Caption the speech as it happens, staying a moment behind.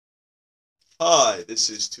Hi,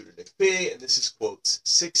 this is Tutor Nick B, and this is Quotes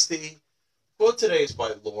 60. Quote today is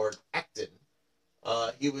by Lord Acton.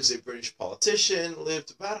 He was a British politician,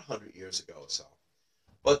 lived about 100 years ago or so.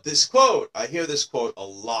 But this quote, I hear this quote a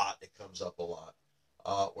lot. It comes up a lot,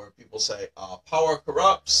 where people say, power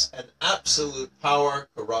corrupts, and absolute power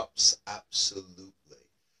corrupts absolutely.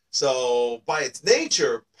 So, by its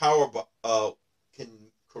nature, power can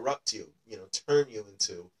corrupt you, turn you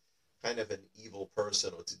into kind of an evil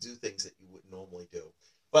person or to do things that you wouldn't normally do.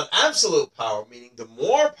 But absolute power, meaning the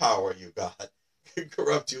more power you got, can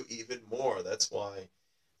corrupt you even more. That's why,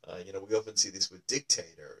 we often see this with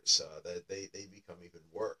dictators, that they become even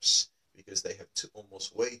worse because they have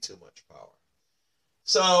almost way too much power.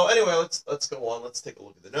 So anyway, let's go on. Let's take a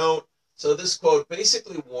look at the note. So this quote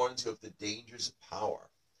basically warns you of the dangers of power.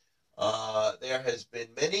 There has been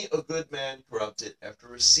many a good man corrupted after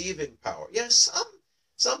receiving power. Yes,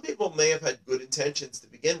 some people may have had good intentions to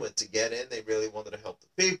begin with. To get in, they really wanted to help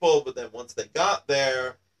the people, but then once they got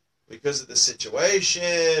there, because of the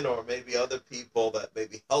situation, or maybe other people that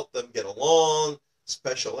maybe helped them get along,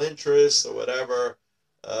 special interests or whatever,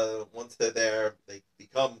 once they're there, they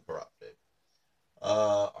become corrupted.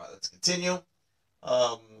 All right, let's continue.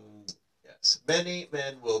 Um, yes, many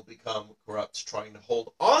men will become corrupt trying to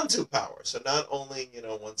hold on to power. So not only,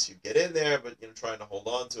 once you get in there, but, trying to hold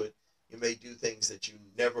on to it, you may do things that you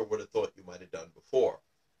never would have thought you might have done before.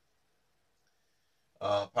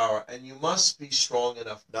 Power, and you must be strong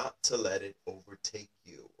enough not to let it overtake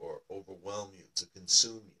you or overwhelm you, to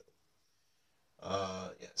consume you.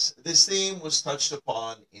 Yes, this theme was touched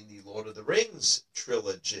upon in the Lord of the Rings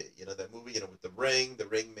trilogy. That movie, with the ring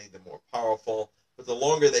made them more powerful, but the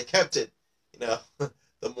longer they kept it,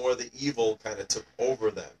 the more the evil kind of took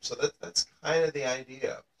over them. So that's kind of the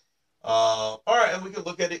idea. All right, and we can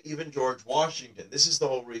look at it, even George Washington. This is the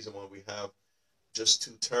whole reason why we have just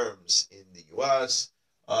 2 terms in the U.S.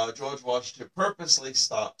 George Washington purposely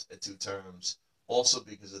stopped at 2 terms, also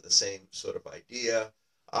because of the same sort of idea.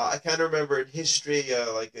 I kind of remember in history,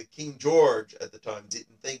 King George at the time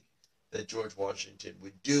didn't think that George Washington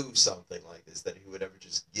would do something like this, that he would ever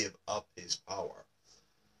just give up his power.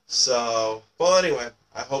 So, well, anyway,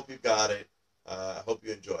 I hope you got it. I hope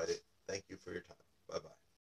you enjoyed it. Thank you for your time. Bye-bye.